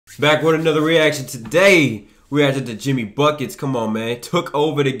Back with another reaction today. Reacted to Jimmy Buckets. Come on, man. Took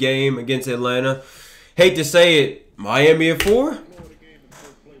over the game against Atlanta. Hate to say it. Miami at 4?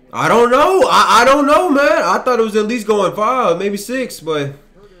 I don't know. I don't know, man. I thought it was at least going 5, maybe 6, but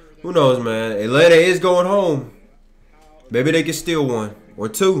who knows, man. Atlanta is going home. Maybe they can steal 1 or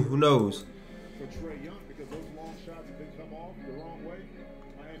 2. Who knows?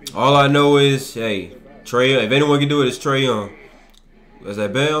 All I know is, hey, Trae Young. If anyone can do it, it's Trae Young. Was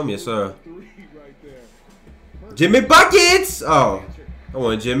that Bam? Yes, sir. Jimmy Buckets! Oh, I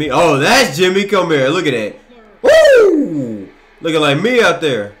want Jimmy. Oh, that's Jimmy. Come here. Look at that. Woo! Looking like me out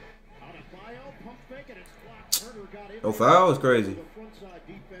there. No foul? It's crazy.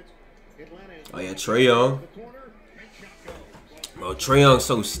 Oh, yeah, Trae Young. Oh, Trae Young's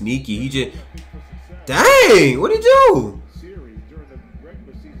so sneaky. He just... Dang! What'd he do?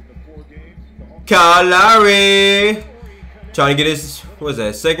 Kyle Lowry. Trying to get his, what is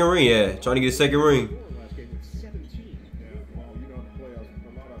that, second ring? Yeah, trying to get his second ring.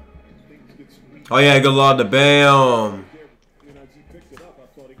 Oh yeah, good lord, the Bam.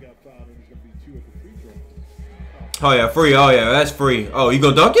 Oh yeah, free. Oh yeah, that's free. Oh, you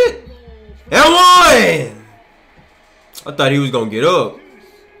gonna dunk it? And 1! I thought he was gonna get up.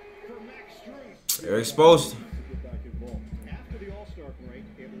 They're exposed.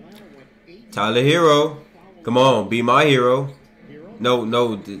 Tyler Hero. Come on, be my hero. No,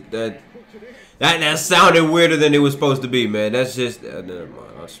 that sounded weirder than it was supposed to be, man. That's just never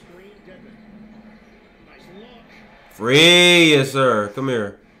mind. Free, yes sir. Come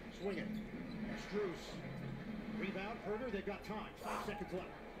here.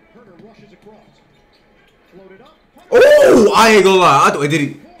 Oh, I ain't gonna lie. I thought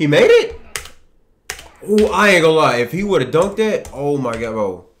he made it? Oh, I ain't gonna lie. If he would have dunked that, oh my god,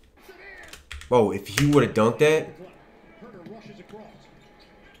 bro. Bro, if he would have dunked that,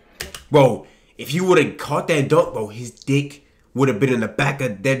 bro, if he would have caught that dunk, bro, his dick would have been in the back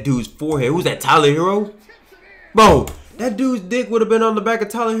of that dude's forehead. Who's that, Tyler Hero? Bro, that dude's dick would have been on the back of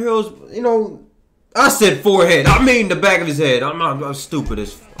Tyler Hero's, you know, I said forehead. I mean the back of his head. I'm stupid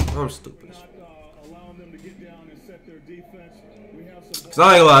as fuck. I'm stupid as fuck. Cause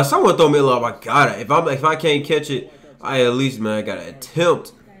I ain't gonna lie, someone throw me a lob, I got it. If I can't catch it, I at least, man, I gotta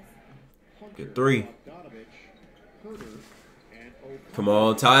attempt. Get 3. Come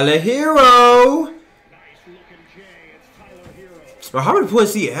on, Tyler Hero. Bro, how many points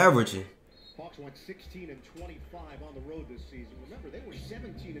is he averaging? Hawks went 16 and 25 on the road this season. Remember, they were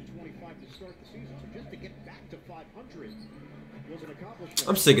 17 and 25 to start the season, so just to get back to 500 was an accomplishment.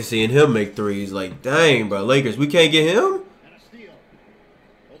 I'm sick of seeing him make threes. Like, dang, bro, Lakers, we can't get him.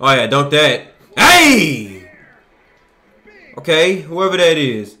 Oh yeah, dunk that. Hey! Okay, whoever that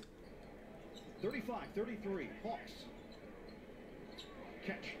is. 35-33, Hawks.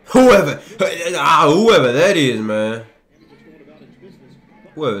 Catch. Whoever that is, man.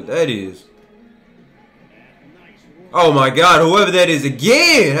 Whoever that is. Oh my god, whoever that is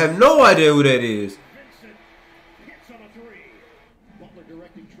again. I have no idea who that is.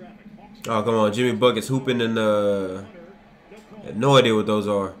 Oh, come on, Jimmy Buckets hooping in the... I have no idea what those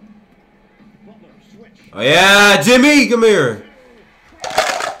are. Oh yeah, Jimmy, come here.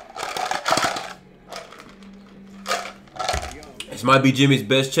 This might be Jimmy's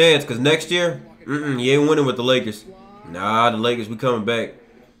best chance, because next year, he ain't winning with the Lakers. Nah, the Lakers, we coming back.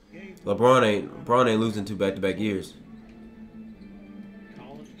 LeBron ain't losing 2 back-to-back years.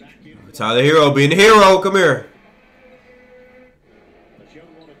 Tyler Hero being the hero, come here.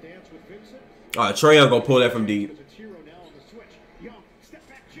 Alright, Trae Young gonna pull that from deep.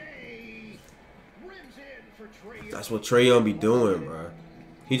 That's what Trae Young be doing, bro.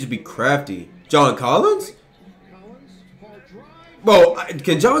 He just be crafty. John Collins? Bro,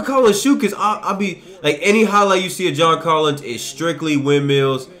 can John Collins shoot? Because I'll be, like, any highlight you see of John Collins is strictly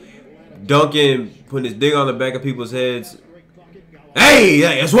windmills, dunking, putting his dick on the back of people's heads. Hey,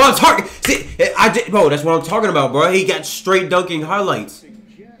 that's what I'm talking. See, bro, that's what I'm talking about, bro. He got straight dunking highlights.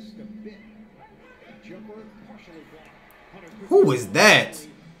 Who is that?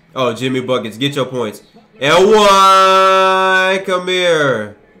 Oh, Jimmy Buckets, get your points. And 1, come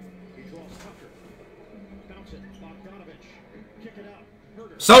here.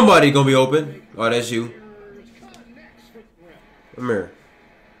 Somebody gonna be open. Oh, that's you. Come here.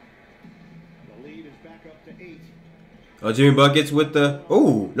 Oh, Jimmy Buckets with the...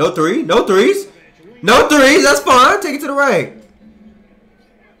 Ooh, no 3. No 3s. No 3s. That's fine. Take it to the right.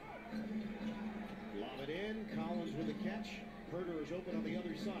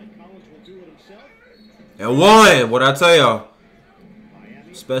 And 1. What I tell y'all?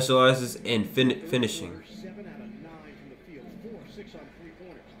 Specializes in finishing.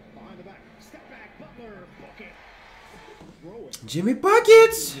 Behind the back. Step back. Butler. Bucket. Throw it. Jimmy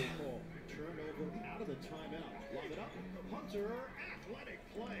Buckets. Turnover out of the timeout. Lob it up. Hunter. Athletic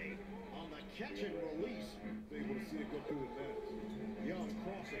play on the catch and release. Able to see it go through his hands. Young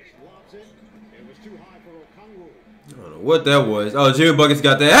crosses. Lobs it. It was too high for Okongwu. I don't know what that was. Oh, Jimmy Buckets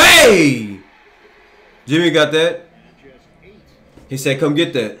got that. Hey! Jimmy got that. He said, come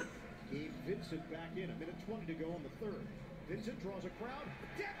get that. Gave Vincent back in. A minute 20 to go on the third. Vincent draws a crowd.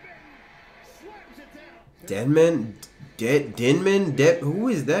 Denman slams it down. Denman? Who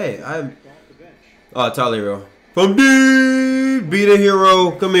is that? Oh, Tyler Hero. From D. Be the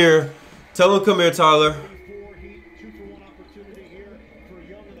hero. Come here. Tell him come here, Tyler.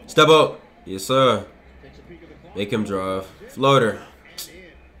 Step up. Yes, sir. Make him drive. Floater.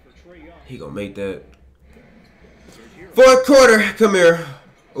 He gonna make that. Fourth quarter. Come here.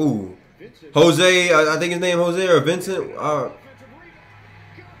 Ooh. Jose. I think his name Jose or Vincent.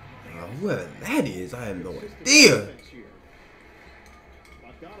 Whoever that is, I have no idea.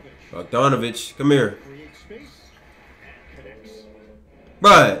 Bogdanovich. Come here.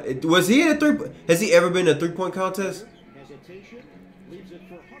 Bruh, was he in a has he ever been in a three-point contest?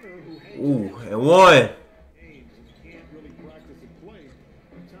 Ooh, and one.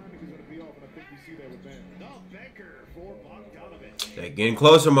 They're getting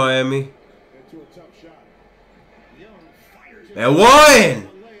closer, Miami. And one.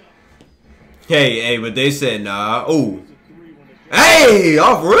 Hey, but they said nah. Ooh. Hey,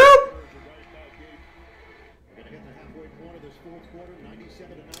 off rip.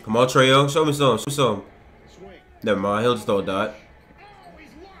 Come on, Treyo. Show me some. Show me some. Never mind. He'll just throw a dot.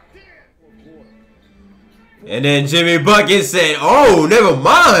 And then Jimmy Buckets said, oh, never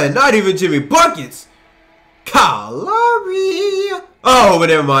mind. Not even Jimmy Buckets. Calorie. Oh, but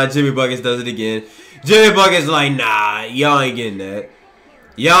never mind. Jimmy Buckets does it again. Jimmy Buckets like, nah, y'all ain't getting that.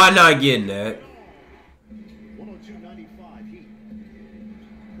 Y'all not getting that. 102.95 Heat.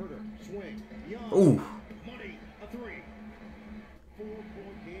 Herter, swing. Young. Ooh. Money, a three. 4-point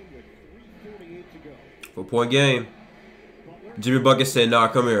game with 3:48 to go. 4-point game. Jimmy Buckets said, nah,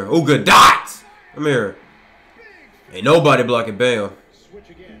 come here. Oh, good dot. Come here. Ain't nobody blocking Bam.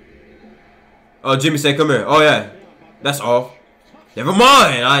 Oh, Jimmy said, come here. Oh, yeah. That's off. Never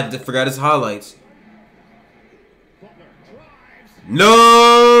mind. I forgot his highlights.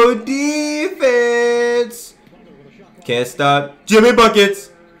 No defense. Can't stop. Jimmy Buckets.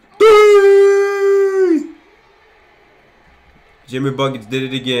 Jimmy Buckets did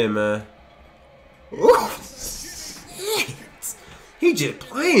it again, man. Ooh, he just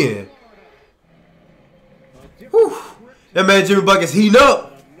playing. Whew. That man Jimmy Buckets heating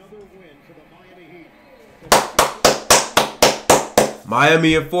up.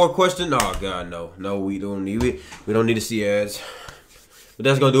 Miami in 4 question. Oh God, no. No, we don't need it. We don't need to see ads. But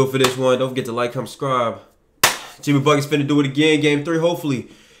that's gonna do it for this one. Don't forget to like, comment, subscribe. Jimmy Buckets finna do it again. Game 3, hopefully.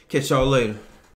 Catch y'all later.